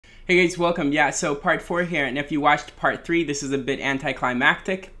Hey guys, welcome. Yeah, so part 4 here, and if you watched part 3, this is a bit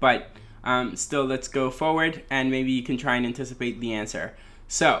anticlimactic, but still let's go forward, and maybe you can try and anticipate the answer.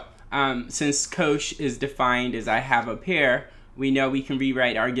 So, since Cosh is defined as I have up here, we know we can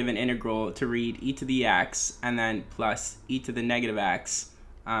rewrite our given integral to read e to the x, and then plus e to the negative x,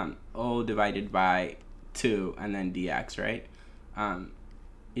 all divided by 2, and then dx, right?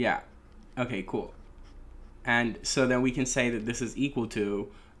 Yeah, okay, cool. And so then we can say that this is equal to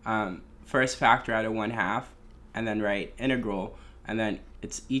first factor out of 1/2, and then write integral, and then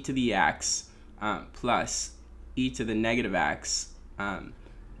it's e to the x plus e to the negative x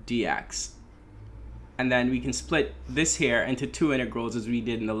dx. And then we can split this here into two integrals as we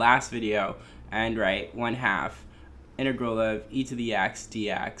did in the last video, and write 1/2 integral of e to the x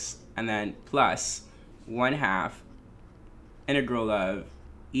dx, and then plus 1/2 integral of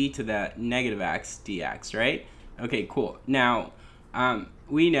e to the negative x dx, right? Okay, cool. Now,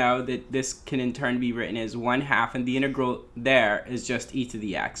 we know that this can in turn be written as 1/2, and the integral there is just e to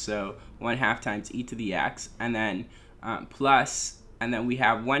the x. So 1/2 times e to the x, and then plus, and then we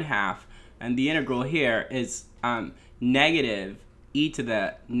have 1/2, and the integral here is negative e to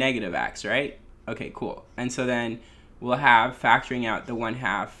the negative x, right? Okay, cool. And so then we'll have, factoring out the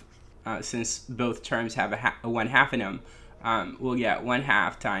 1/2, since both terms have a 1/2 in them, we'll get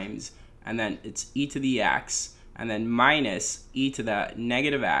 1/2 times, and then it's e to the x, and then minus e to the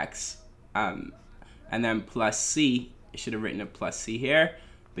negative x, and then plus c. I should have written a plus c here,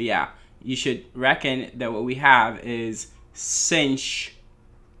 but yeah, you should reckon that what we have is sinh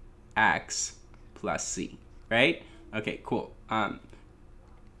x plus c, right? Okay, cool. All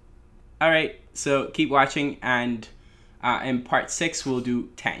right, so keep watching, and in part 6 we'll do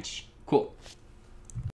tanh. Cool.